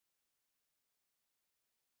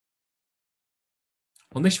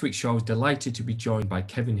On this week's show, I was delighted to be joined by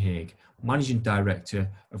Kevin Hague, Managing Director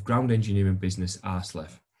of ground engineering business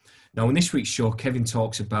Aarsleff. Now, in this week's show, Kevin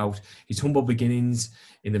talks about his humble beginnings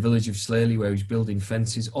in the village of Slaley, where he's building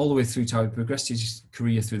fences, all the way through to how he progressed his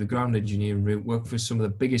career through the ground engineering route, worked for some of the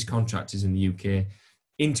biggest contractors in the UK,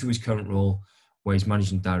 into his current role, where he's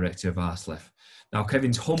Managing Director of Aarsleff. Now,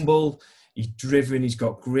 Kevin's humble, he's driven, he's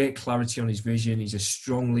got great clarity on his vision, he's a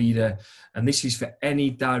strong leader, and this is for any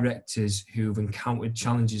directors who've encountered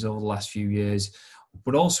challenges over the last few years,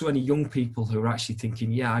 but also any young people who are actually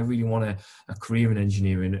thinking, yeah, I really want a career in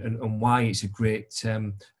engineering, and why it's a great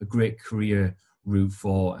career route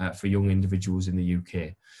for young individuals in the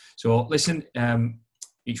UK. So listen,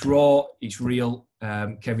 it's raw, it's real,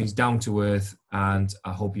 Kevin's down to earth, and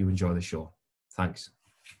I hope you enjoy the show. Thanks.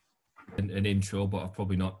 An intro, but I've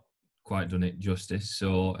probably not quite done it justice.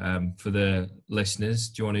 So for the listeners,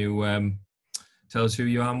 do you want to tell us who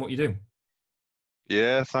you are and what you do?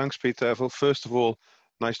 Yeah, thanks, Peter. Well, first of all,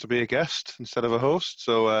 nice to be a guest instead of a host.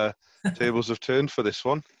 So tables have turned for this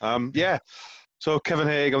one. So Kevin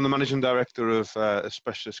Hague, I'm the Managing Director of a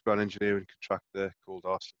specialist ground engineering contractor called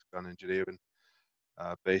Aarsleff Ground Engineering,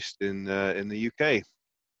 based in the UK.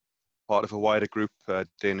 Part of a wider group,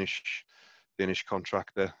 Danish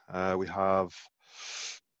contractor. We have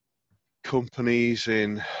companies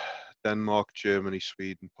in Denmark, Germany,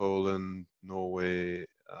 Sweden, Poland, Norway,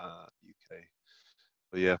 UK.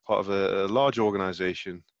 So yeah, part of a large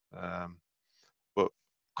organisation, but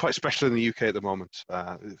quite special in the UK at the moment.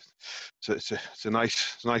 So it's a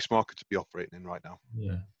nice market to be operating in right now.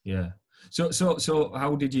 Yeah. So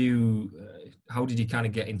how did you kind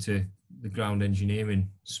of get into the ground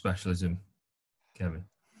engineering specialism, Kevin?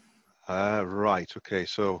 Right. Okay.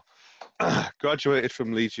 So graduated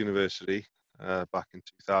from Leeds University back in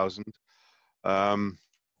 2000.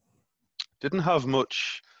 Didn't have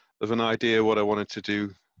much of an idea what I wanted to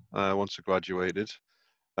do once I graduated.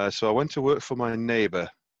 So I went to work for my neighbour,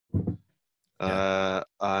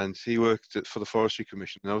 and he worked for the Forestry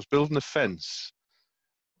Commission. And I was building a fence,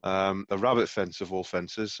 a rabbit fence of all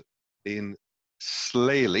fences, in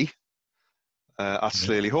Slaley, at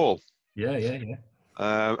Slaley Hall. Yeah.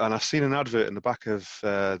 And I've seen an advert in the back of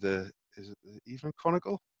is it the Evening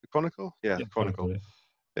Chronicle? The Chronicle? Yeah, the Chronicle.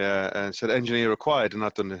 Yeah, and it said engineer required, and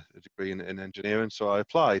I'd done a degree in engineering, so I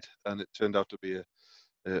applied, and it turned out to be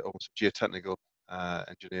almost a geotechnical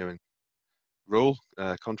engineering role,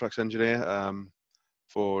 contracts engineer,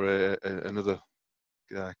 for another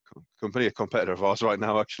company, a competitor of ours right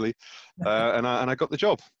now, actually, and I got the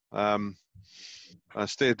job. I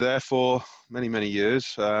stayed there for many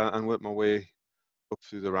years and worked my way up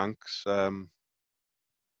through the ranks,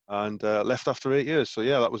 and left after 8 years. So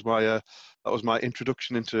yeah, that was my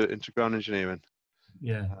introduction into ground engineering.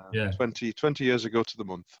 Yeah. 20 years ago to the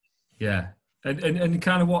month. Yeah. And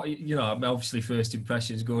kind of what, obviously first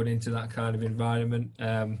impressions going into that kind of environment.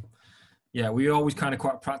 Were you always kind of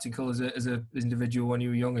quite practical as a individual when you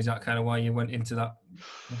were young? Is that kind of why you went into that?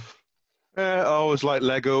 I always like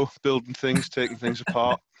Lego, building things, taking things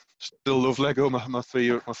apart. Still love Lego. My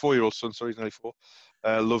 4-year-old son, sorry, he's only 4,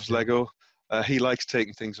 loves Lego. He likes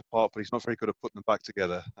taking things apart, but he's not very good at putting them back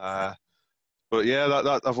together. But yeah,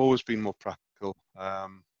 that I've always been more practical.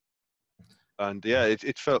 And yeah,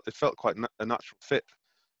 it felt quite a natural fit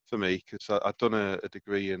for me, because I'd done a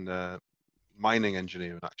degree in mining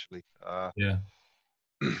engineering, actually.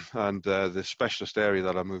 And the specialist area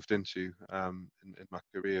that I moved into in my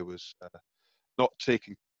career was not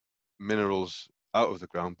taking minerals out of the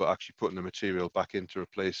ground, but actually putting the material back in to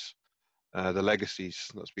replace the legacies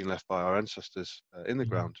that's been left by our ancestors in the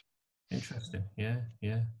ground. Interesting. Yeah.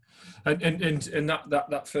 And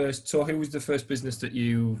that first. So, who was the first business that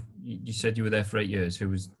you said you were there for 8 years?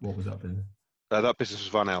 What was that business? That business was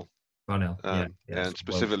Van El. And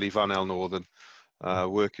specifically Van El Northern,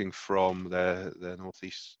 working from their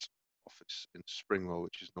northeast office in Springwell,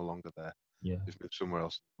 which is no longer there. Yeah, they've moved somewhere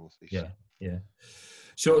else in the northeast. Yeah.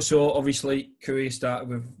 So obviously career started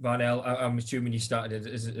with Van El. I'm assuming you started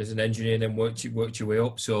as an engineer and then worked your way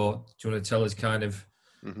up. So do you want to tell us kind of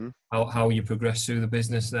how you progressed through the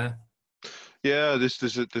business there? Yeah,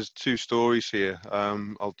 there's 2 stories here.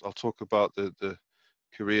 I'll talk about the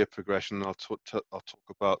career progression. I'll talk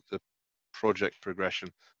about the project progression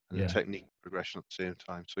and the technique progression at the same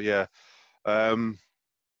time. So yeah,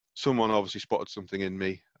 someone obviously spotted something in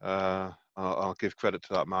me. I'll give credit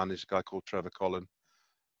to that man. He's a guy called Trevor Collin,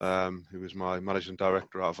 who was my managing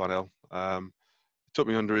director at Van El. Took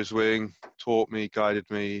me under his wing, taught me, guided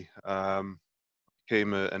me,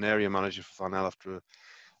 became an area manager for Van El after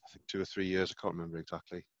I think 2 or 3 years. I can't remember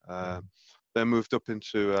exactly. then moved up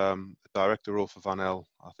into a director role for Van El.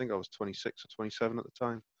 I think I was 26 or 27 at the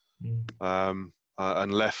time.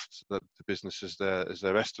 And left the business as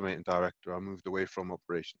their estimating director. I moved away from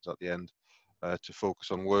operations at the end to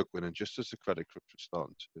focus on work winning, just as the credit crunch was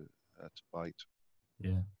starting to bite.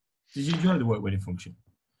 Yeah. Did you enjoy the work winning function?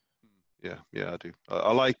 Yeah, I do.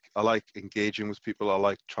 I like engaging with people. I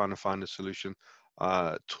like trying to find a solution,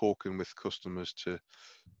 talking with customers to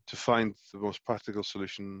find the most practical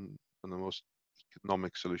solution and the most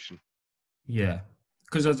economic solution. Yeah,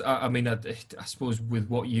 because I mean, I suppose with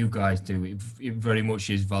what you guys do, it very much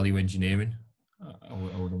is value engineering. I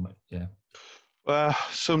would imagine, yeah.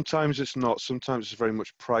 Sometimes it's not. Sometimes it's very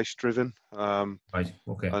much price driven. Right.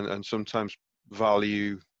 Okay. And sometimes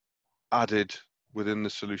value added within the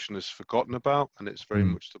solution is forgotten about, and it's very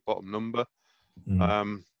much the bottom number.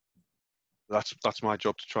 That's my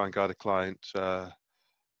job, to try and guide a client to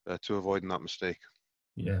avoiding that mistake.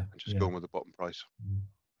 Yeah. And just going with the bottom price.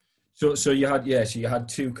 So you had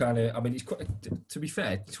two kind of. I mean, it's quite, to be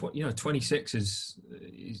fair, 26 is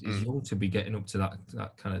young to be getting up to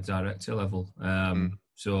that kind of director level.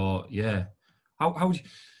 So yeah, how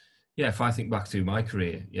if I think back through my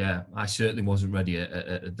career, I certainly wasn't ready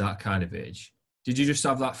at that kind of age. Did you just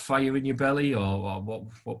have that fire in your belly, or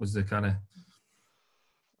what was the kind of?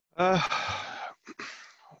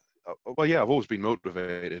 Well, yeah, I've always been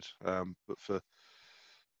motivated, but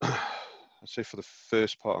I'd say for the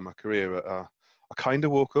first part of my career, I kind of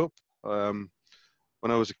woke up. When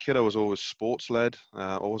I was a kid, I was always sports-led.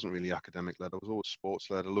 I wasn't really academic-led. I was always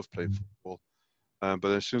sports-led. I loved playing football. But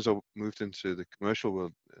as soon as I moved into the commercial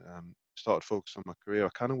world, started focusing on my career, I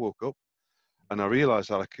kind of woke up, and I realised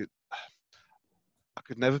that I could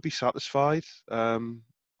never be satisfied. I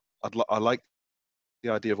like the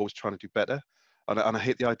idea of always trying to do better, and I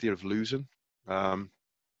hate the idea of losing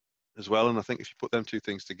as well. And I think if you put them two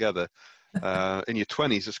things together, in your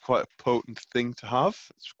 20s, it's quite a potent thing to have.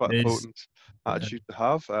 It's quite a potent attitude to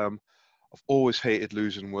have. I've always hated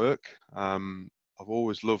losing work. I've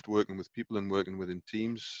always loved working with people and working within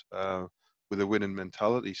teams with a winning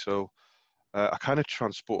mentality. So I kind of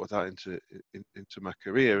transported that into my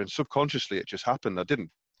career, and subconsciously it just happened. I didn't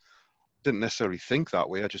necessarily think that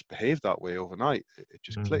way. I just behaved that way overnight. It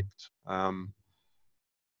just clicked.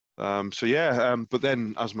 But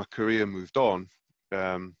then as my career moved on,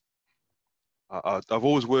 I've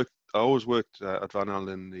always worked. I always worked at Van El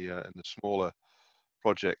in the smaller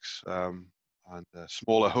projects and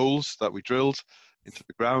smaller holes that we drilled into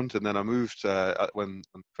the ground. And then I moved when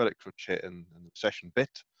credit crunch hit and the recession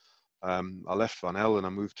bit. I left Van El and I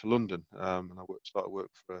moved to London, and I started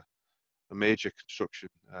work for a major construction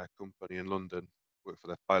company in London. Worked for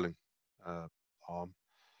their piling arm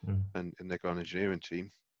and in their ground engineering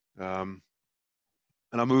team. And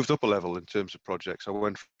I moved up a level in terms of projects. I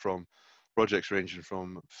went from projects ranging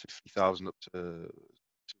from 50,000 up to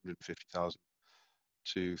 250,000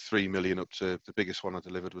 to 3 million, up to the biggest one I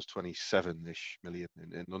delivered was 27-ish million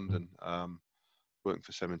in London, working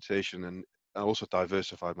for cementation. And I also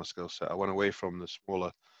diversified my skill set. I went away from the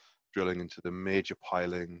smaller drilling into the major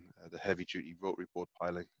piling, the heavy duty rotary board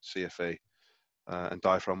piling, CFA, and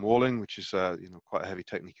diaphragm walling, which is quite a heavy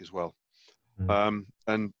technique as well.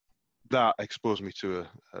 And that exposed me to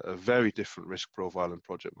a very different risk profile in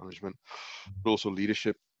project management, but also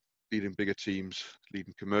leadership, leading bigger teams,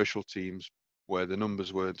 leading commercial teams, where the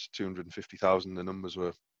numbers weren't 250,000, the numbers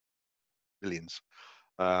were millions.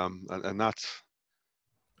 And that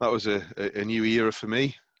was a new era for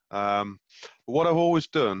me. But what I've always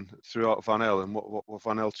done throughout Van El, and what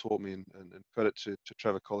Van El taught me, and credit to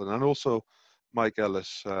Trevor Cullen and also Mike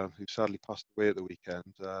Ellis, who sadly passed away at the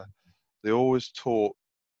weekend, they always taught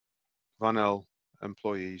Van El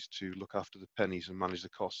employees to look after the pennies and manage the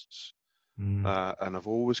costs. And I've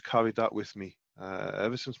always carried that with me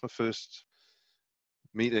ever since my first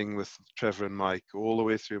meeting with Trevor and Mike, all the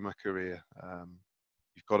way through my career.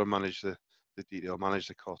 You've got to manage the detail, manage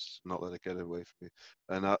the costs, not let it get away from you.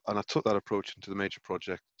 And I took that approach into the major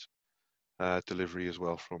project delivery as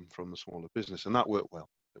well from the smaller business, and that worked well.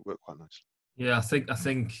 It worked quite nicely. Yeah, I think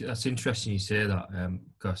that's interesting you say that,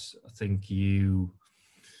 because I think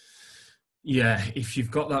if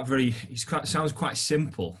you've got that it sounds quite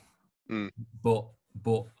simple, but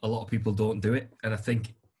a lot of people don't do it. And I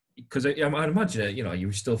think, because I imagine, you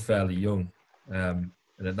were still fairly young, and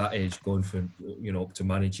at that age going from, up to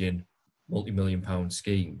managing multi-million pound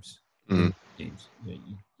schemes, it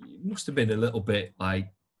must have been a little bit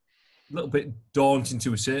daunting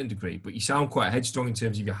to a certain degree, but you sound quite headstrong in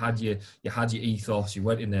terms of you had your ethos. You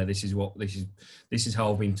went in there. This is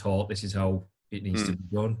how I've been taught. This is how it needs to be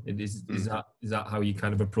done. Is that how you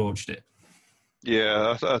kind of approached it?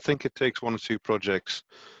 Yeah, I think it takes 1 or 2 projects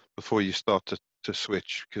before you start to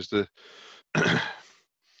switch, because the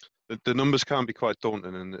numbers can be quite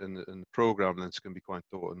daunting, and the program lengths can be quite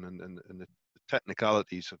daunting, and the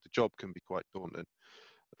technicalities of the job can be quite daunting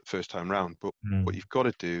first time round. But what you've got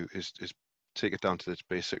to do is take it down to its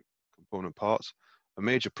basic component parts. A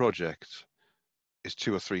major project is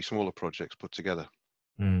 2 or 3 smaller projects put together.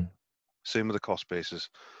 Same with the cost bases.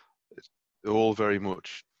 They're all very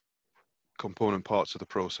much component parts of the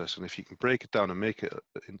process, and if you can break it down and make it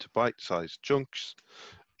into bite-sized chunks,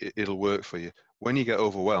 it'll work for you. When you get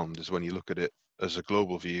overwhelmed is when you look at it as a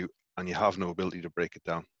global view and you have no ability to break it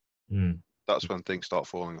down. That's when things start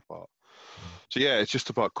falling apart. So yeah, it's just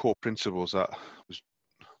about core principles that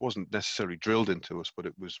wasn't necessarily drilled into us, but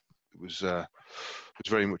it was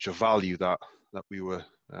very much a value that we were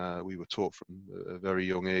taught from a very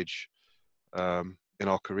young age in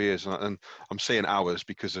our careers. And I'm saying ours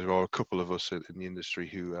because there are a couple of us in the industry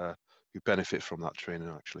who benefit from that training,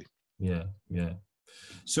 actually. Yeah.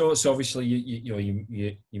 So obviously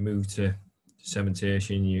you moved to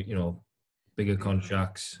cementation, you know, bigger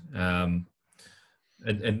contracts, and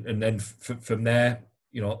then from there,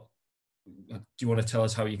 you know, do you want to tell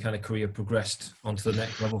us how your kind of career progressed onto the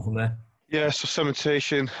next level from there? Yeah, so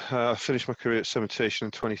cementation, I finished my career at cementation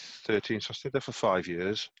in 2013, so I stayed there for 5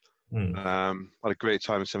 years. Had a great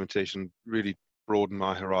time in cementation, really broadened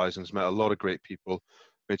my horizons, met a lot of great people,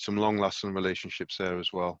 made some long-lasting relationships there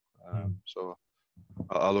as well. So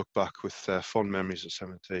I look back with fond memories of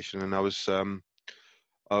cementation, and I was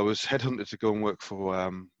headhunted to go and work for a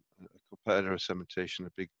competitor of cementation,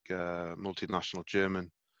 a big multinational German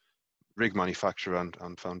rig manufacturer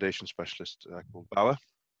and foundation specialist called Bauer.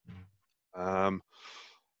 And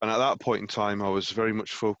at that point in time, I was very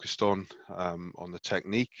much focused on the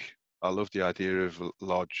technique. I loved the idea of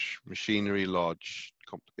large machinery, large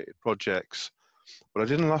complicated projects, but I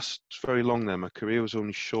didn't last very long there. My career was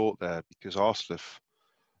only short there because Aarsleff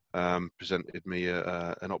presented me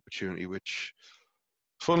an opportunity which,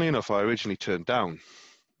 funnily enough, I originally turned down.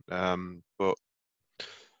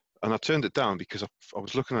 And I turned it down because I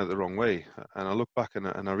was looking at it the wrong way. And I looked back and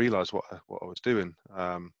I realized what I was doing.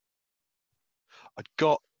 I'd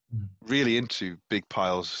got really into big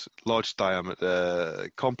piles, large diameter,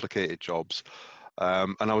 complicated jobs.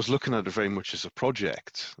 And I was looking at it very much as a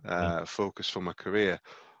project focus for my career.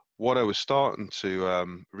 What I was starting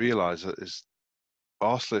to realize is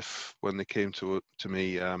Aarsleff, when they came to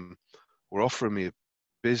me, were offering me a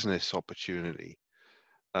business opportunity.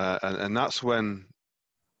 And that's when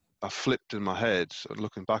I flipped in my head,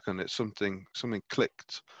 looking back on it, something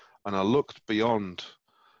clicked, and I looked beyond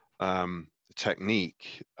the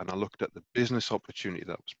technique, and I looked at the business opportunity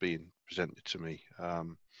that was being presented to me,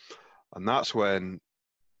 and that's when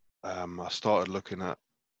I started looking at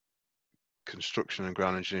construction and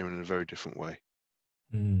ground engineering in a very different way.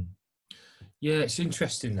 Yeah, it's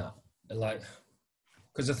interesting that, like,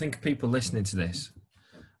 because I think people listening to this,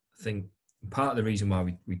 I think part of the reason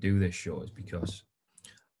why we do this show is because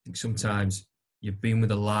I think sometimes you've been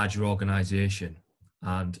with a larger organisation,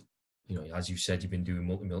 and you know, as you said, you've been doing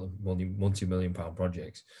multi-million pound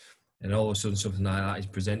projects, and all of a sudden something like that is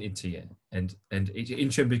presented to you, and it's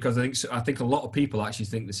interesting because I think a lot of people actually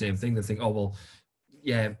think the same thing. They think, oh well,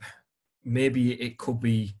 yeah, maybe it could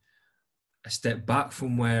be a step back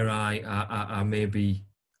from where I maybe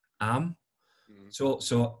am.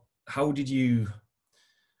 So how did you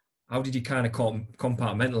kind of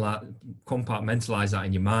compartmentalize that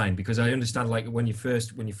in your mind? Because I understand, like, when you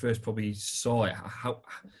first probably saw it,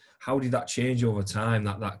 how did that change over time,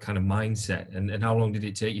 that kind of mindset, and how long did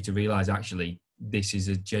it take you to realize actually this is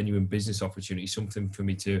a genuine business opportunity, something for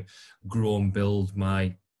me to grow and build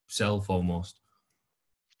myself almost?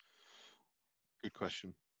 Good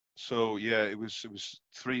question. So yeah, it was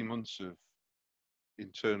 3 months of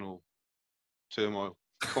internal turmoil,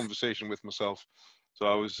 conversation with myself. So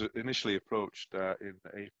I was initially approached in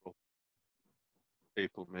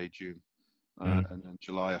April, May, June, and then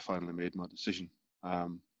July I finally made my decision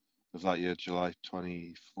of that year, July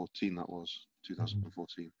 2014. That was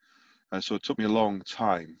 2014. So it took me a long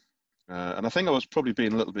time, and I think I was probably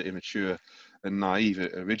being a little bit immature and naive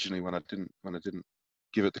originally when I didn't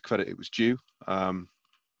give it the credit it was due.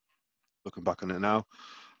 Looking back on it now,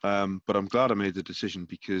 but I'm glad I made the decision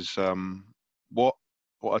because what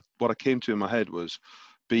I came to in my head was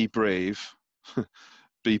be brave,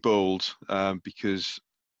 be bold, because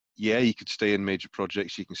yeah, you could stay in major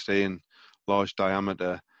projects, you can stay in large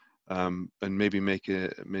diameter, and maybe make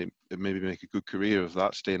a good career of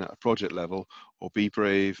that, staying at a project level, or be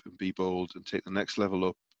brave and be bold and take the next level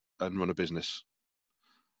up and run a business.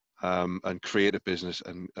 and create a business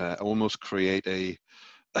and almost create a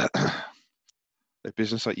a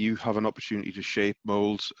business that you have an opportunity to shape,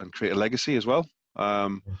 mold, and create a legacy as well.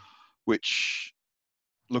 Which,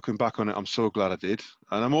 looking back on it, I'm so glad I did,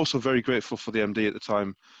 and I'm also very grateful for the MD at the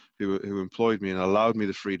time who employed me and allowed me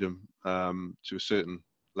the freedom to a certain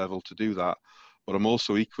level to do that. But I'm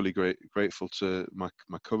also equally grateful to my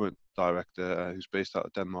current director, who's based out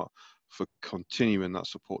of Denmark, for continuing that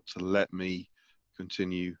support to let me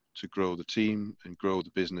continue to grow the team and grow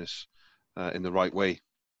the business in the right way.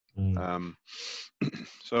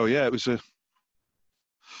 So yeah, it was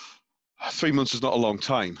 3 months is not a long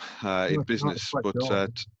time in business, but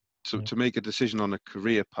to make a decision on a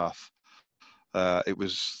career path, it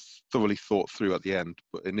was thoroughly thought through at the end.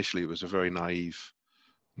 But initially, it was a very naive,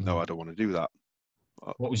 no, I don't want to do that.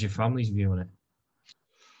 What was your family's view on it?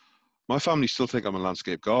 My family still think I'm a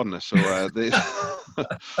landscape gardener, so they.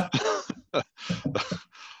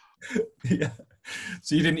 Yeah.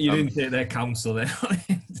 So you didn't take their counsel there.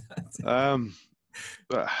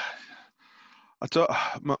 But I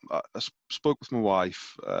spoke with my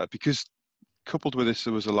wife because coupled with this,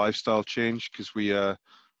 there was a lifestyle change because we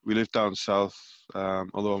lived down south.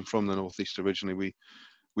 Although I'm from the northeast originally,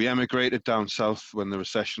 we emigrated down south when the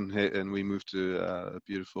recession hit, and we moved to a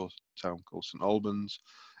beautiful town called St Albans.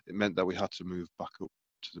 It meant that we had to move back up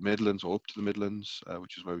to the Midlands, or up to the Midlands,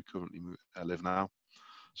 which is where we currently live now.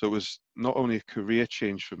 So it was not only a career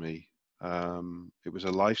change for me, it was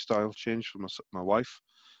a lifestyle change for my wife,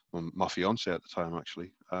 well, my fiance at the time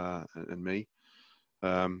actually, and me.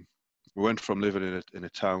 We went from living in a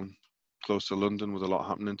town close to London with a lot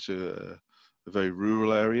happening to a very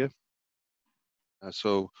rural area. And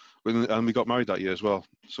we got married that year as well.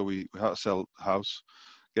 So we had to sell the house,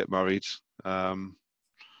 get married, and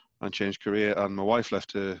change career. And my wife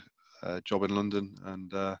left her job in London,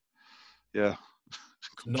 and yeah.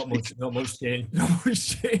 Not much change. Not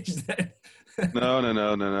much change then. No.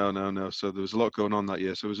 So there was a lot going on that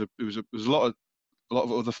year. So it was a lot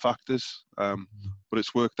of other factors, but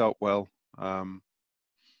it's worked out well. For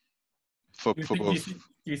both. Do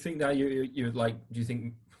you think that you like? Do you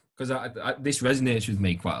think, because this resonates with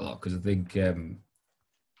me quite a lot, because I think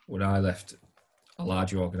when I left a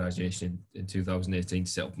larger organisation in 2018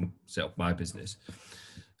 to set up my business,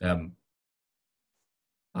 I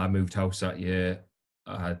moved house that year.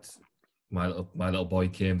 I had my little boy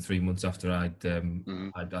came 3 months after I'd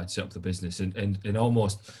set up the business, and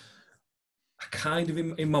almost kind of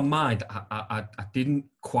in my mind, I didn't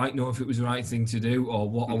quite know if it was the right thing to do or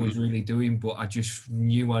what I was really doing, but I just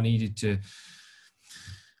knew I needed to.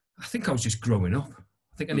 I think I was just growing up.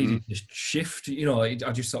 I think I needed to shift. You know, I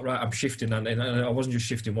just thought, right, I'm shifting, and I wasn't just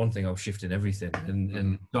shifting one thing; I was shifting everything.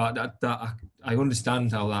 And so I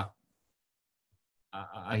understand how that.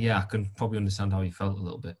 I can probably understand how you felt a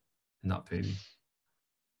little bit in that period.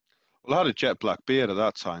 Well, I had a jet black beard at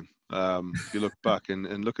that time. If you look back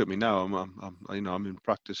and look at me now, I'm in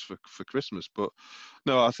practice for Christmas. But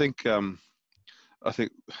no, I think it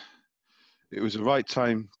was the right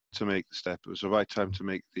time to make the step. It was the right time to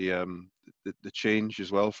make the change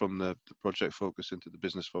as well from the project focus into the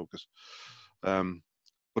business focus.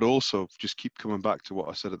 But also just keep coming back to what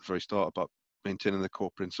I said at the very start about maintaining the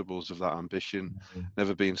core principles of that ambition,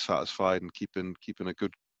 never being satisfied, and keeping a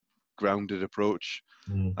good grounded approach.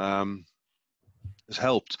 Has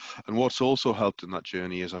helped. And what's also helped in that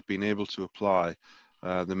journey is I've been able to apply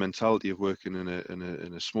the mentality of working in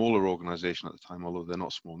a smaller organization at the time, although they're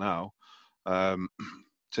not small now,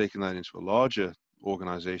 taking that into a larger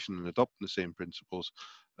organization and adopting the same principles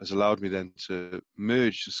has allowed me then to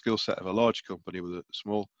merge the skill set of a large company with a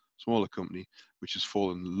smaller company, which has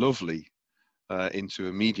fallen lovely into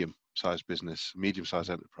a medium-sized business, medium-sized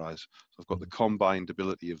enterprise. So I've got the combined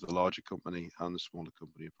ability of the larger company and the smaller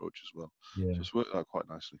company approach as well. Yeah. So it's worked out quite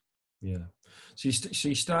nicely. Yeah. So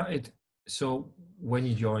you started. So when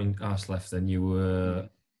you joined Aarsleff, then you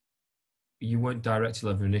weren't director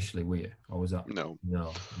level initially, were you? Or was that? No.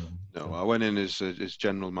 So, I went in as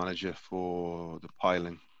general manager for the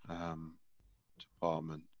piling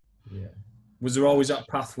department. Yeah. Was there always that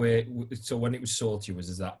pathway? So when it was sold to you,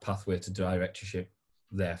 was that pathway to directorship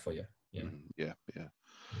there for you? Yeah.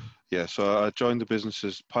 So I joined the business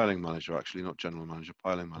as piling manager, actually, not general manager,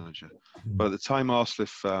 piling manager. But at the time,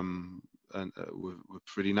 Aarsleff were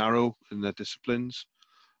pretty narrow in their disciplines.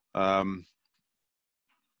 What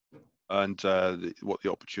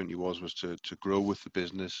the opportunity was to grow with the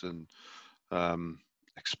business and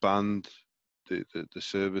expand the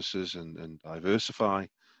services and diversify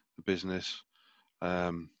the business.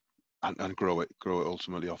 And grow it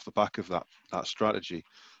ultimately off the back of that strategy,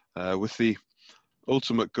 with the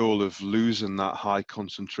ultimate goal of losing that high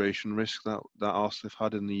concentration risk that Aarsleff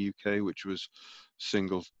had in the UK, which was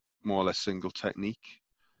more or less single technique,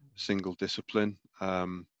 single discipline.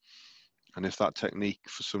 And if that technique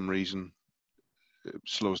for some reason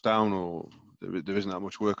slows down, or there isn't that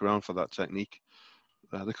much work around for that technique,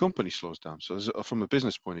 the company slows down. So from a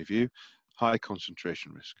business point of view, high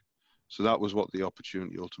concentration risk. So that was what the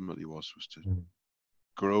opportunity ultimately was to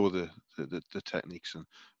grow the techniques and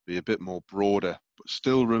be a bit more broader, but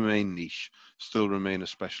still remain niche, still remain a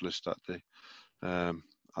specialist at the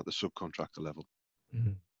subcontractor level.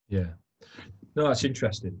 Yeah. No, that's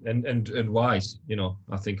interesting and wise. You know,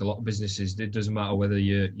 I think a lot of businesses, it doesn't matter whether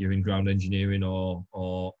you're in ground engineering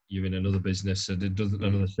or you're in another business or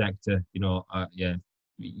another sector. You know,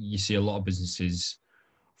 you see a lot of businesses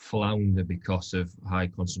flounder because of high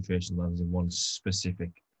concentration levels in one specific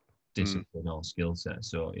discipline or skill set.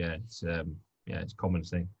 So it's a common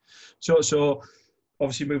thing. So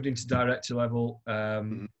obviously moved into director level.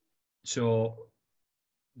 So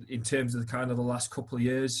in terms of the last couple of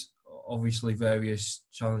years, obviously various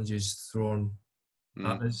challenges thrown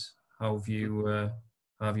at us. How have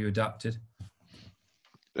you adapted?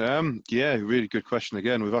 Really good question.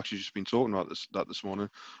 Again, we've actually just been talking about this morning.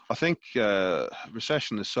 I think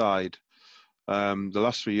recession aside, the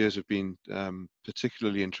last 3 years have been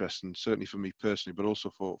particularly interesting, certainly for me personally, but also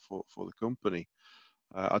for the company.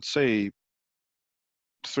 I'd say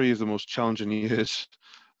 3 of the most challenging years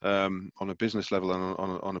on a business level and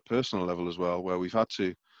on a personal level as well, where we've had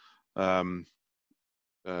to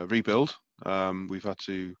rebuild, we've had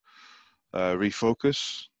to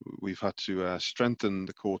refocus, we've had to strengthen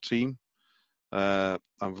the core team, and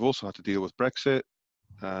we've also had to deal with Brexit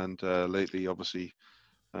and lately, obviously,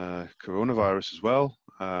 coronavirus as well.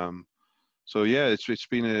 So yeah, it's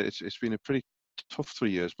been a pretty tough 3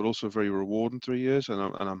 years, but also a very rewarding 3 years, and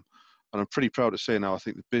I'm pretty proud to say now I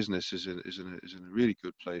think the business is in a really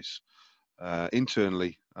good place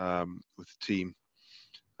internally with the team.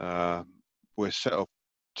 We're set up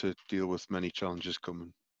to deal with many challenges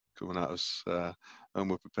coming at us, and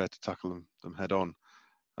we're prepared to tackle them head on.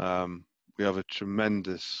 We have a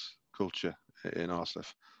tremendous culture in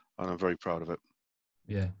Aarsleff, and I'm very proud of it.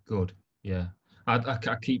 Yeah, good. Yeah, I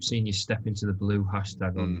keep seeing you step into the blue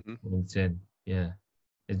hashtag on LinkedIn. Yeah,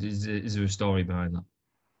 is there a story behind that?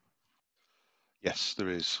 Yes, there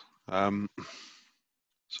is.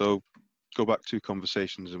 So go back to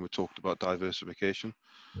conversations, and we talked about diversification.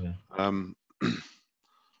 Yeah.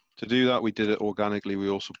 To do that, we did it organically. We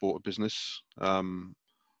also bought a business, and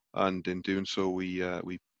in doing so, we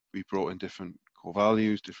brought in different core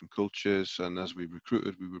values, different cultures, and as we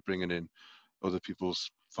recruited, we were bringing in other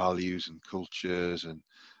people's values and cultures and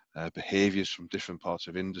behaviors from different parts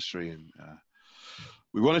of industry, and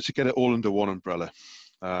we wanted to get it all under one umbrella,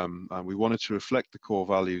 and we wanted to reflect the core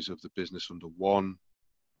values of the business under one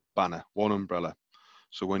banner, one umbrella.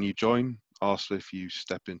 So when you join Aarsleff, you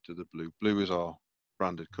step into the blue. Blue is our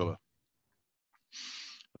branded colour.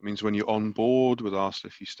 That means when you're on board with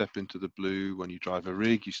Aarsleff, you step into the blue. When you drive a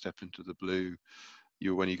rig, you step into the blue.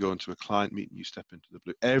 When you go into a client meeting, you step into the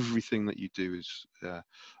blue. Everything that you do is,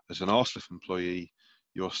 as an Aarsleff employee,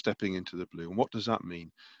 you're stepping into the blue. And what does that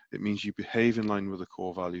mean? It means you behave in line with the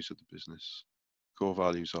core values of the business. Core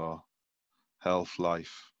values are health,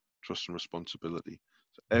 life, trust and responsibility.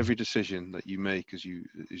 So every decision that you make as you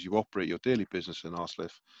operate your daily business in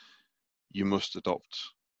Aarsleff, you must adopt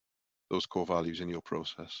those core values in your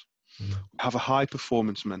process. We have a high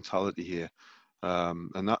performance mentality here,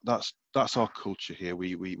 and that's our culture here.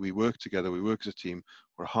 We work together. We work as a team.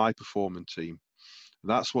 We're a high performing team. And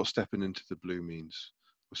that's what stepping into the blue means.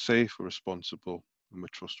 We're safe, we're responsible, and we're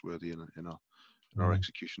trustworthy in our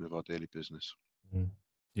execution of our daily business.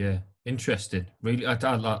 Yeah, interesting. Really, I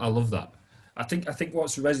love that. I think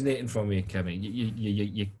what's resonating from you, Kevin,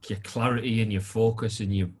 your clarity and your focus,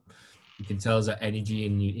 and you can tell there's that energy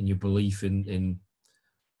in your belief in.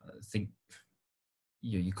 I think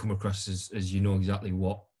you come across as you know exactly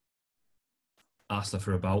what Aarsleff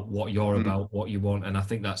are about, what you're about, what you want, and I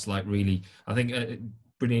think that's like really. I think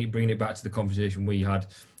bringing it back to the conversation we had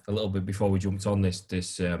a little bit before we jumped on this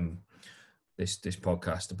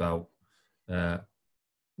podcast about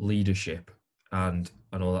leadership, and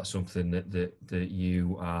I know that's something that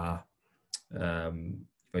you are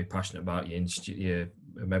very passionate about. You're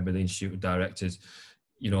a member of the Institute of Directors.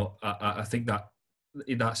 You know, I think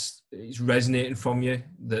it's resonating from you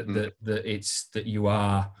that it's that you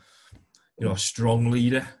are, you know, a strong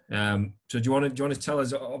leader. So do you want to tell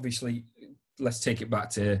us? Obviously, let's take it back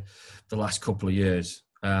to the last couple of years.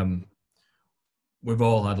 We've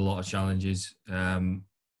all had a lot of challenges,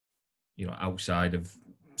 you know, outside of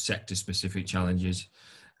sector-specific challenges.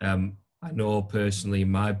 I know personally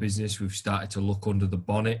in my business we've started to look under the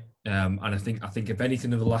bonnet, and I think if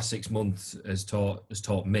anything, over the last 6 months has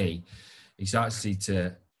taught me, it's actually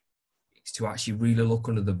to actually really look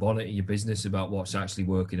under the bonnet of your business about what's actually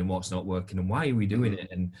working and what's not working, and why are we doing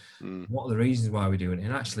it, and what are the reasons why we're doing it,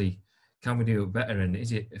 and actually can we do it better, and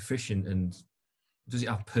is it efficient, and does it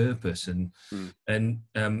have purpose, and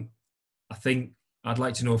I think I'd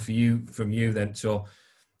like to know from you then. So,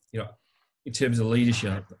 in terms of the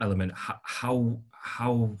leadership element,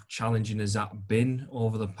 how challenging has that been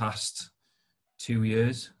over the past 2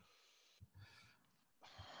 years?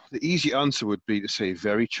 The easy answer would be to say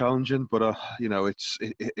very challenging, but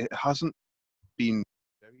it hasn't been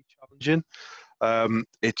very challenging.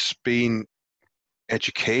 It's been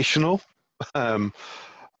educational.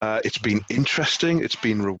 It's been interesting. It's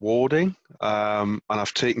been rewarding, and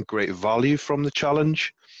I've taken great value from the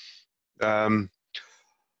challenge.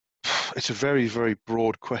 It's a very, very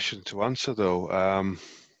broad question to answer, though.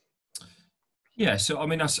 Yeah. So, I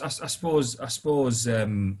mean, I suppose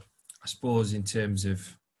in terms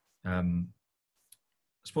of, I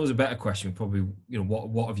suppose a better question probably,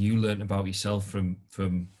 what have you learned about yourself from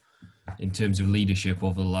in terms of leadership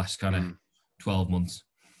over the last kind of 12 months?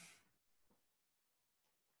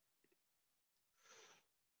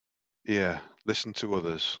 Yeah, listen to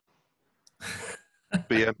others.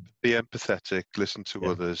 Be empathetic. Listen to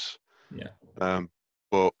others. Yeah.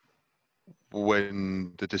 But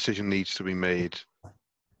when the decision needs to be made,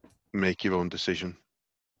 make your own decision.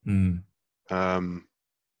 And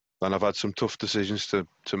I've had some tough decisions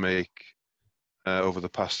to make over the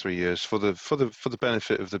past 3 years for the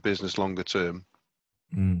benefit of the business longer term.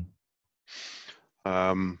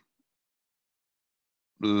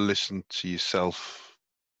 Listen to yourself.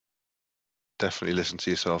 Definitely listen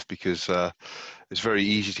to yourself, because it's very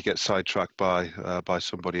easy to get sidetracked by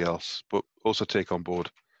somebody else, but also take on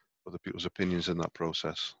board other people's opinions in that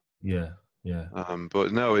process. Yeah.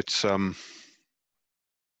 But no, it's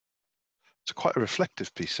quite a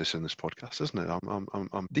reflective piece, in this podcast, isn't it?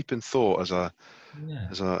 I'm deep in thought as I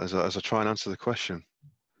try and answer the question.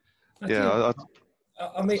 I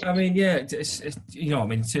mean, yeah. It's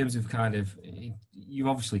in terms of kind of, you're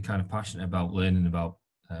obviously kind of passionate about learning about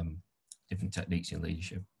different techniques in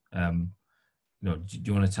leadership. Do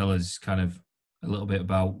you want to tell us kind of a little bit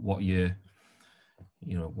about what your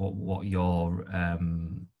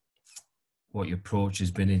approach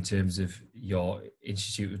has been in terms of your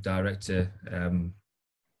Institute of Director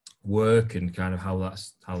work, and kind of how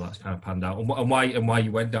that's kind of panned out, and why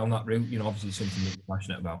you went down that route? Obviously something that you're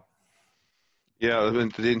passionate about. Yeah, I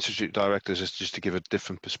mean, the Institute Directors is just to give a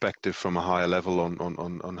different perspective from a higher level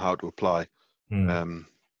on how to apply.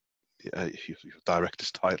 Your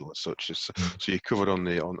director's title as such, so you're covered on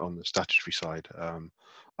the statutory side. I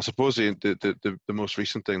suppose the most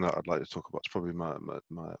recent thing that I'd like to talk about is probably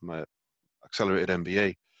my accelerated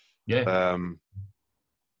MBA. Yeah.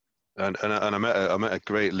 And I met a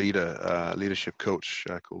great leadership coach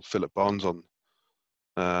called Philip Barnes on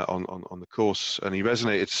the course, and he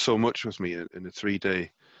resonated so much with me in a 3-day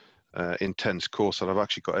intense course that I've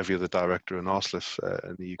actually got every other director in Aarsleff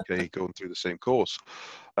in the UK going through the same course.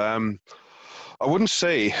 I wouldn't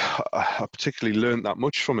say I particularly learned that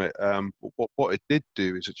much from it. What it did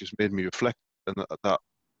do is it just made me reflect, and that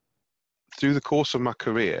through the course of my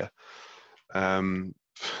career,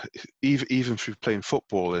 even through playing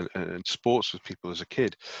football and sports with people as a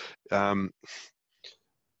kid,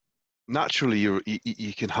 naturally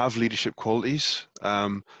you can have leadership qualities.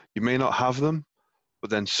 You may not have them, but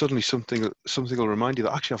then suddenly something will remind you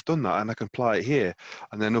that actually I've done that and I can apply it here.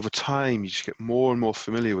 And then over time, you just get more and more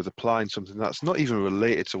familiar with applying something that's not even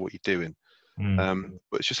related to what you're doing. But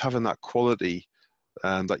it's just having that quality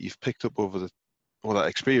that you've picked up or that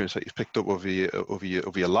experience that you've picked up over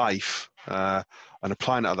your life, and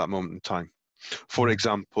applying it at that moment in time. For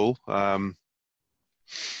example,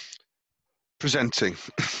 presenting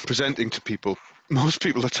to people. Most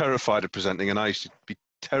people are terrified of presenting, and I used to be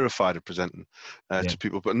terrified of presenting to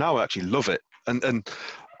people, but now I actually love it. And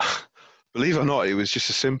believe it or not, it was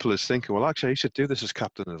just as simple as thinking, well, actually, I used to do this as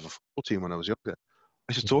captain of a football team when I was younger.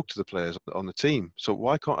 I used to talk to the players on the team. So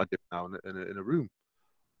why can't I do it now in a room?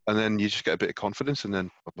 And then you just get a bit of confidence, and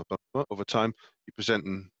then over time, you're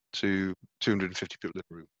presenting to 250 people in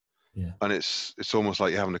a room. Yeah. And it's almost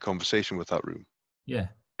like you're having a conversation with that room. Yeah.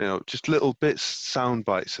 Just little bits, sound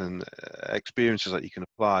bites, and experiences that you can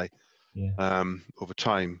apply over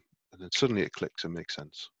time, and then suddenly it clicks and makes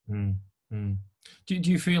sense. Do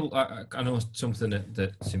you feel? I know something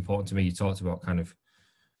that's important to me. You talked about kind of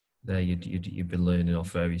there. You've been learning off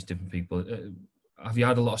various different people. Have you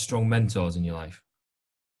had a lot of strong mentors in your life?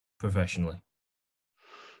 professionally?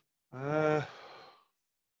 Uh,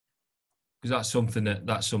 Because that's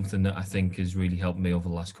something that I think has really helped me over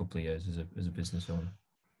the last couple of years as a business owner.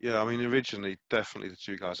 yeah, I mean, originally, definitely the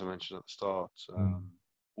two guys I mentioned at the start.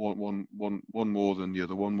 One more than the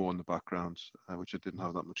other, one more in the background, which I didn't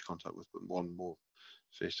have that much contact with, but one more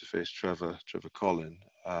face to face. Trevor Collin,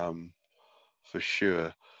 for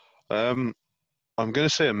sure. I'm going to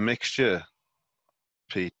say a mixture,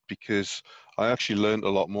 Pete, because I actually learned a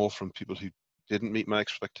lot more from people who didn't meet my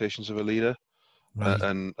expectations of a leader, Right.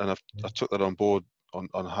 I took that on board on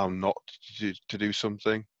how not to do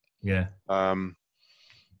something. Yeah.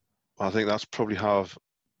 I think that's probably how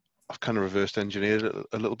I've kind of reversed engineered it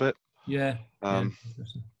a little bit. Yeah. Yeah.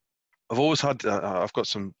 I've always had I've got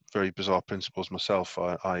some very bizarre principles myself.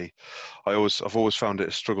 I've always found it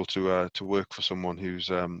a struggle to work for someone who's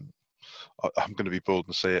I'm going to be bold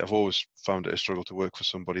and say it. I've always found it a struggle to work for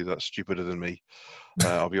somebody that's stupider than me.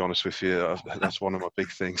 I'll be honest with you. That's one of my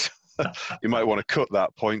big things. You might want to cut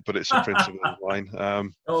that point, but it's a principle of mine.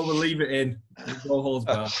 Oh, we'll leave it in. No holds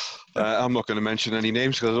barred. I'm not going to mention any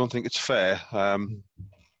names because I don't think it's fair.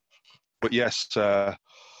 But yes,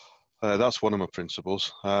 that's one of my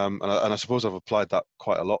principles, and I suppose I've applied that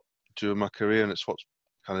quite a lot during my career, and it's what's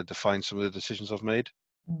kind of defined some of the decisions I've made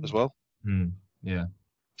as well. Yeah.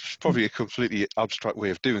 It's probably a completely abstract way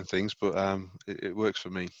of doing things, but it works for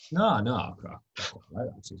me. No,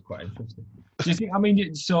 it's quite interesting. Do you think? I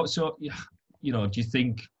mean, so you know, do you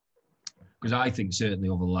think? Because I think certainly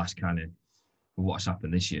over the last kind of what's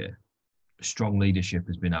happened this year, strong leadership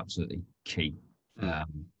has been absolutely key.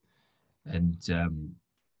 And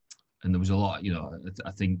there was a lot. You know,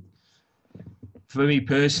 I think for me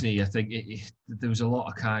personally, I think there was a lot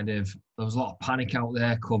of panic out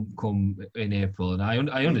there come in April, and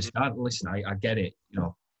I understand. Listen, I get it. You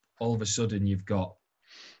know, all of a sudden you've got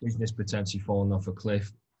business potentially falling off a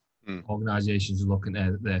cliff. Organisations are looking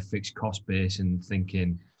at their fixed cost base and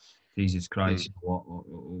thinking, Jesus Christ,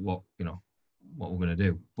 what you know, what we're going to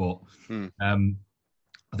do. But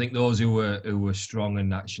I think those who were strong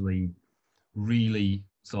and actually really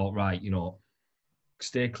thought, right, you know,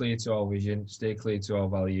 stay clear to our vision, stay clear to our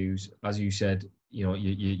values. As you said, you know,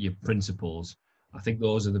 your principles. I think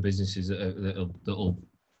those are the businesses that'll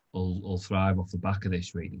thrive off the back of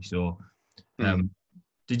this, really. So,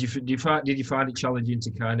 did you find it challenging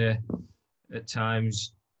to kind of at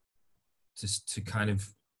times to kind of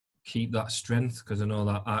keep that strength? Because I know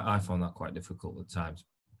that I found that quite difficult at times.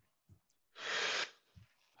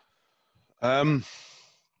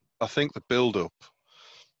 I think the build up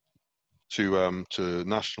to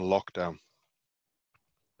national lockdown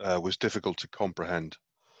was difficult to comprehend,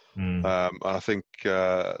 and I think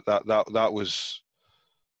that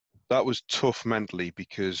was tough mentally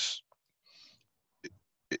because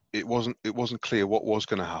it wasn't clear what was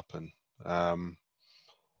going to happen.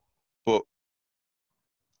 But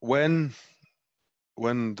when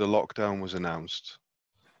the lockdown was announced,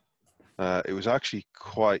 it was actually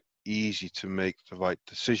quite easy to make the right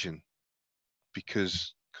decision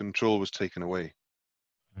because control was taken away.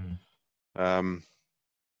 And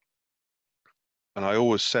I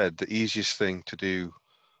always said the easiest thing to do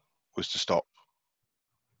was to stop.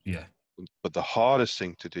 Yeah. But the hardest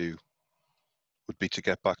thing to do would be to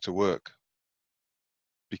get back to work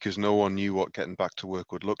because no one knew what getting back to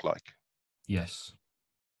work would look like. Yes.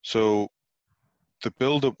 So the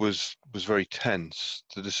build-up was very tense.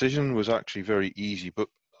 The decision was actually very easy, but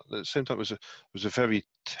at the same time, it was a very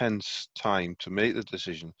tense time to make the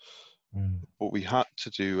decision. What we had to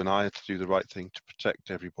do, and I had to do the right thing to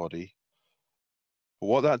protect everybody. But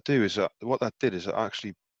what that did is it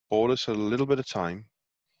actually bought us a little bit of time,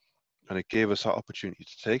 and it gave us that opportunity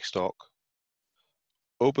to take stock,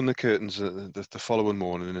 open the curtains the following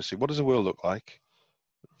morning, and see what does the world look like,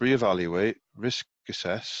 reevaluate, risk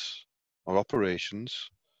assess our operations,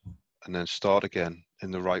 and then start again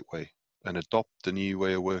in the right way and adopt the new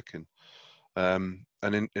way of working. And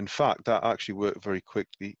in fact, that actually worked very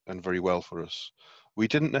quickly and very well for us. We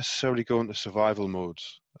didn't necessarily go into survival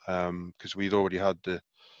modes because we'd already had the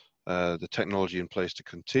technology in place to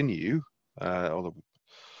continue. Although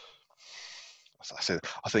I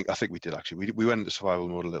think we did actually. We went into survival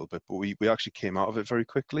mode a little bit, but we actually came out of it very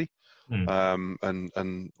quickly. And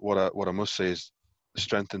what I must say is the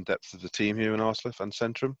strength and depth of the team here in Aarsleff and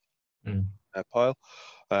Centrum Pile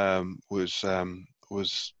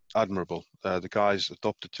was admirable. The guys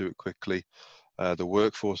adopted to it quickly. The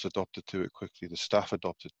workforce adopted to it quickly. The staff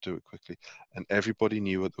adopted to it quickly, and everybody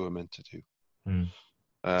knew what they were meant to do.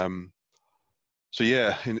 So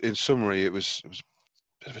yeah, in summary, it was a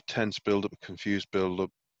bit of a tense build-up, a confused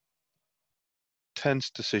build-up. tense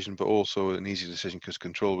decision, but also an easy decision because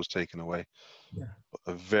control was taken away. Yeah.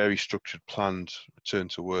 A very structured, planned return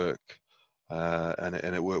to work, and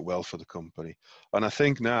it worked well for the company. And I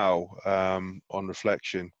think now, on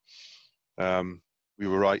reflection, we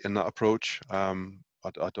were right in that approach. I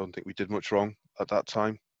don't think we did much wrong at that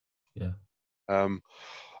time. Yeah.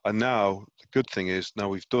 And now the good thing is, now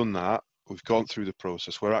we've done that, we've gone through the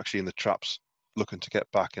process. We're actually in the traps, looking to get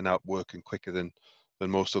back and out working quicker than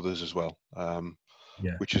most others as well.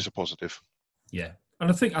 Yeah. Which is a positive. Yeah, and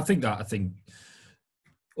I think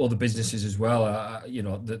all the businesses as well. You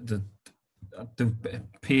know, the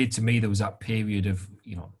appeared to me there was that period of,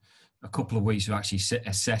 you know, a couple of weeks of actually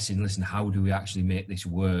assessing. Listen, how do we actually make this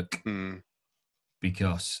work?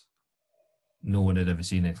 Because no one had ever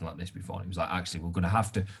seen anything like this before. It was like, actually, we're going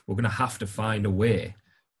to have to find a way.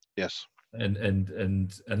 Yes. And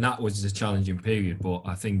that was a challenging period, but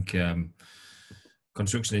I think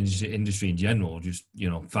construction industry in general just, you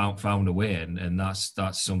know, found a way, and that's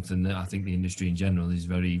something that I think the industry in general is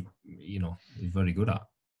very, you know, is very good at,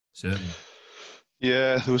 certainly.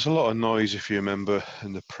 Yeah, there was a lot of noise, if you remember,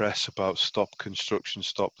 in the press about stop construction,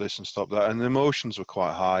 stop this and stop that, and the emotions were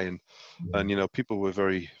quite high, and you know, people were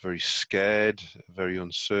very, very scared, very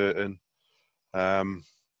uncertain. But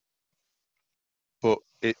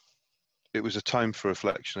it was a time for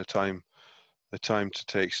reflection, a time to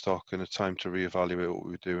take stock, and a time to reevaluate what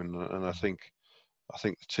we were doing. And I think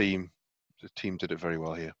the team did it very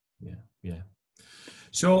well here. Yeah.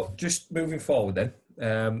 So just moving forward then,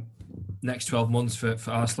 next 12 months for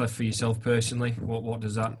Aarsleff, for yourself personally, what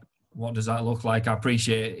does that look like? I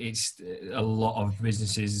appreciate it's a lot of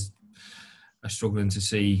businesses are struggling to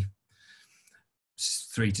see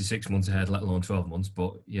 3 to 6 months ahead, let alone 12 months.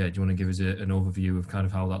 But yeah, do you want to give us an overview of kind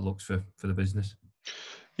of how that looks for the business?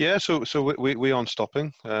 Yeah, so we aren't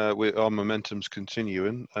stopping. Our momentum's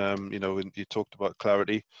continuing. You know, you talked about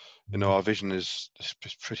clarity. You know, our vision is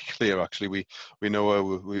pretty clear. Actually, we know where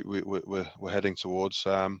we're heading towards.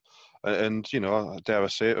 And you know, dare I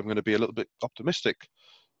say it, I'm going to be a little bit optimistic.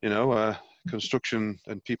 You know, construction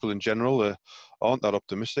and people in general aren't that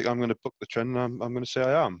optimistic. I'm going to book the trend. And I'm going to say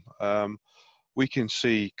I am. We can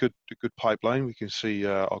see good pipeline. We can see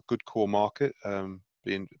our good core market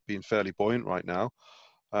being fairly buoyant right now.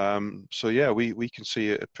 So yeah, we can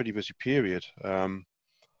see a pretty busy period.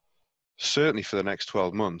 Certainly for the next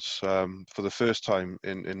 12 months. For the first time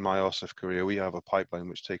in my Aarsleff career, we have a pipeline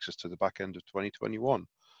which takes us to the back end of 2021.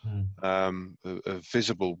 A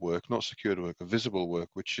visible work, not secured work, a visible work,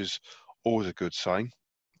 which is always a good sign.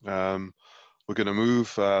 We're going to move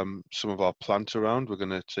some of our plant around. We're going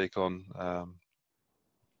to take on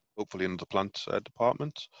hopefully another plant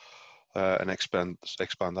department. And expand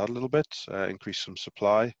that a little bit, increase some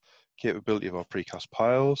supply capability of our precast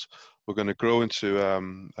piles. We're going to grow into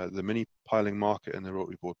the mini piling market and the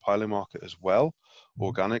rotary board piling market as well,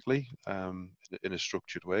 organically, in a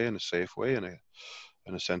structured way, in a safe way, in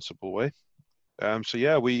a sensible way. So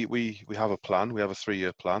yeah, we have a plan. We have a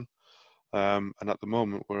 3-year plan, and at the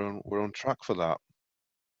moment we're on track for that.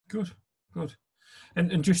 Good.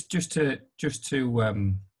 And just to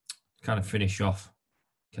kind of finish off,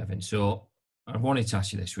 Kevin. So I wanted to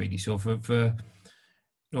ask you this really. So for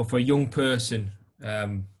a young person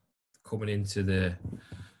coming into the,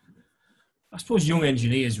 I suppose, young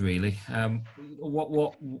engineers really,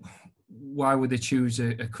 why would they choose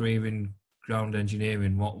a career in ground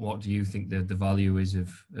engineering? What do you think the value is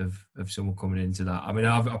of someone coming into that? I mean,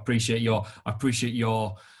 I appreciate your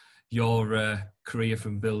career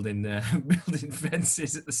from building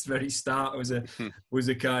fences at the very start was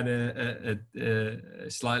a kind of a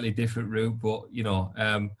slightly different route, but you know,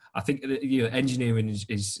 I think you know, engineering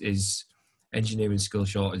is engineering skill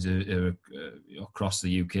shortages are across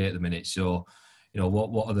the UK at the minute. So, you know,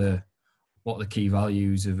 what are the key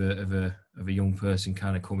values of a young person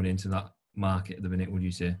kind of coming into that market at the minute, would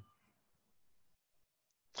you say?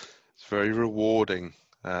 It's a very rewarding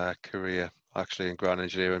career, actually, in ground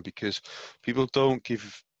engineering, because people don't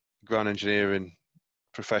give ground engineering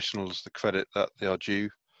professionals the credit that they are due.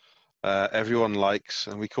 Everyone likes,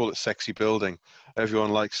 and we call it sexy building. Everyone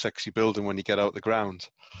likes sexy building when you get out the ground,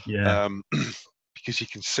 because you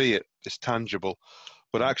can see it, it's tangible.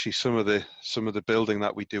 But actually, some of the building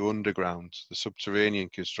that we do underground, the subterranean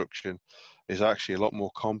construction, is actually a lot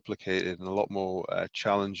more complicated and a lot more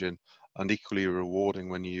challenging, and equally rewarding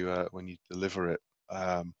when you deliver it.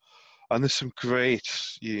 And there's some great,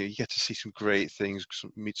 you get to see some great things,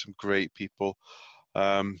 meet some great people.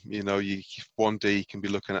 You know, one day you can be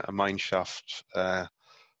looking at a mine shaft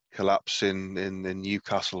collapse in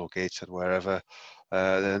Newcastle or Gateshead, wherever.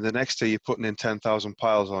 Then the next day you're putting in 10,000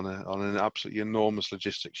 piles on an absolutely enormous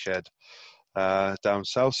logistics shed. down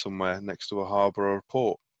south somewhere next to a harbour or a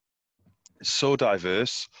port. It's so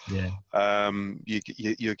diverse. Yeah.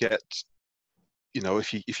 You get,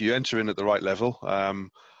 if you enter in at the right level,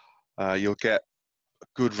 you'll get a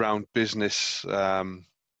good round business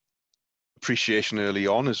appreciation early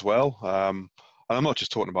on as well. And I'm not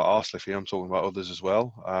just talking about Aarsleff here, I'm talking about others as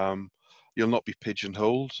well. You'll not be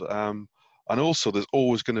pigeonholed. And also, there's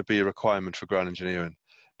always going to be a requirement for ground engineering.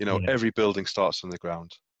 Every building starts on the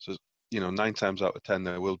ground. So, 9 times out of 10,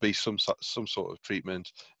 there will be some sort of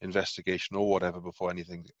treatment, investigation, or whatever before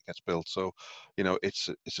anything gets built. So, it's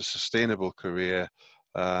a sustainable career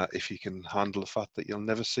if you can handle the fact that you'll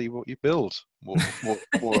never see what you build, more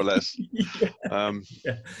or less.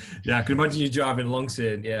 Yeah, I can imagine you driving along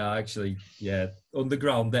saying,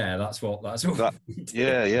 underground there. That's what. There's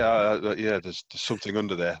something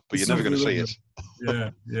under there, but you're never going to see it.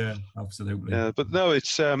 Yeah, absolutely. Yeah, but no,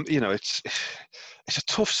 it's it's a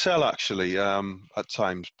tough sell actually at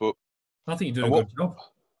times. But I think you're doing a good job.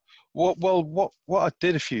 What I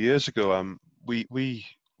did a few years ago, we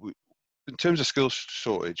in terms of skills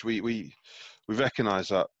shortage, we recognise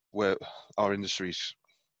that where our industry is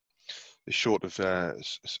short of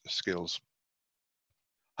skills.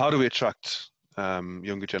 How do we attract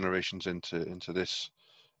younger generations into this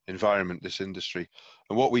environment, this industry?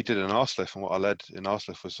 And what we did in Aarsleff, and what I led in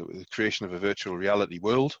Aarsleff, was the creation of a virtual reality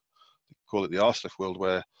world. We call it the Aarsleff world,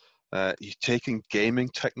 where you're taking gaming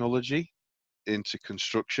technology into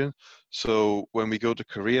construction. So when we go to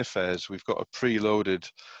career fairs, we've got a preloaded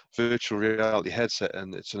virtual reality headset,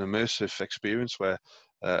 and it's an immersive experience where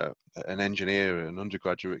an engineer, an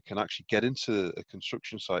undergraduate, can actually get into a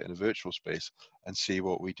construction site in a virtual space and see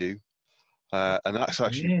what we do. And that's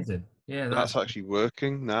actually amazing. Yeah, that's actually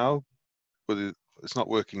working now. But it's not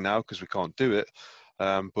working now because we can't do it.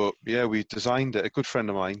 But yeah, we designed it. A good friend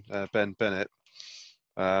of mine, Ben Bennett,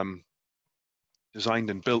 designed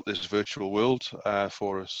and built this virtual world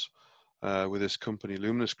for us with his company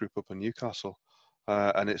Luminous Group up in Newcastle.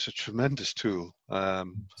 And it's a tremendous tool.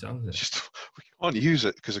 Just we can't use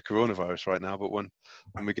it because of coronavirus right now, but when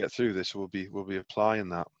we get through this, we'll be applying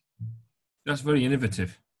that. That's very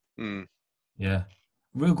innovative. Yeah,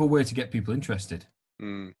 real good way to get people interested.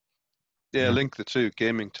 Yeah, link the two,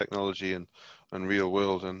 gaming technology and real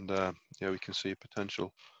world, and we can see a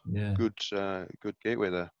potential good gateway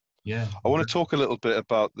there. Yeah, I want to talk a little bit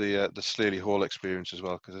about the Slaley Hall experience as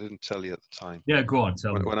well, because I didn't tell you at the time. Yeah, go on.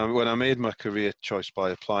 Tell me. When I made my career choice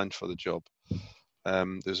by applying for the job,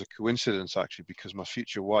 there's a coincidence actually, because my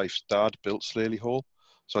future wife's dad built Slaley Hall,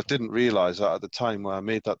 so I didn't realise that at the time when I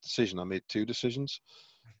made that decision. I made 2 decisions.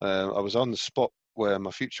 I was on the spot where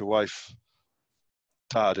my future wife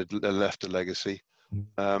dad had left a legacy,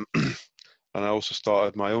 and I also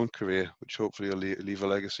started my own career, which hopefully will leave a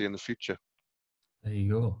legacy in the future. There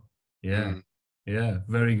you go. Yeah. Yeah.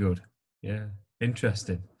 Very good. Yeah.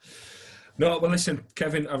 Interesting. No, well, listen,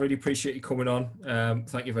 Kevin, I really appreciate you coming on.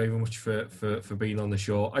 Thank you very much for being on the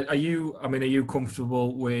show. Are you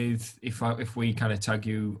comfortable with if we kind of tag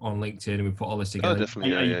you on LinkedIn and we put all this together? Oh,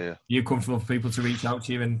 definitely. Are you comfortable for people to reach out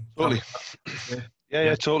to you and totally?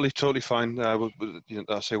 Yeah, totally fine.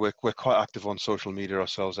 I say we're quite active on social media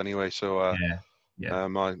ourselves anyway. So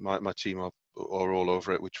my team are all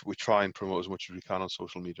over it, which we try and promote as much as we can on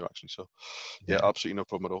social media actually. So yeah, absolutely no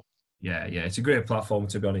problem at all. Yeah, it's a great platform,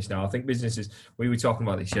 to be honest. Now, I think businesses, we were talking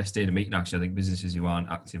about this yesterday in a meeting actually, I think businesses who aren't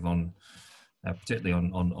active on, particularly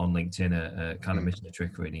on LinkedIn, are kind of missing a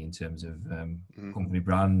trick really in terms of company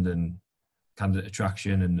brand and candidate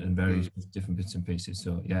attraction and various different bits and pieces.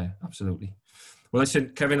 So yeah, absolutely. Well,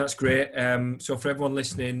 listen, Kevin, that's great. So for everyone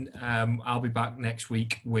listening, I'll be back next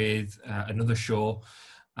week with another show.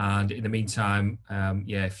 And in the meantime,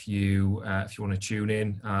 if you want to tune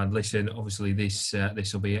in and listen, obviously this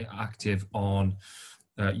will be active on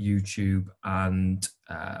YouTube and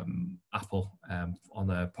Apple on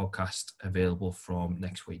the podcast available from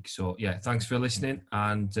next week. So yeah, thanks for listening,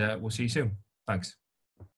 and we'll see you soon. Thanks.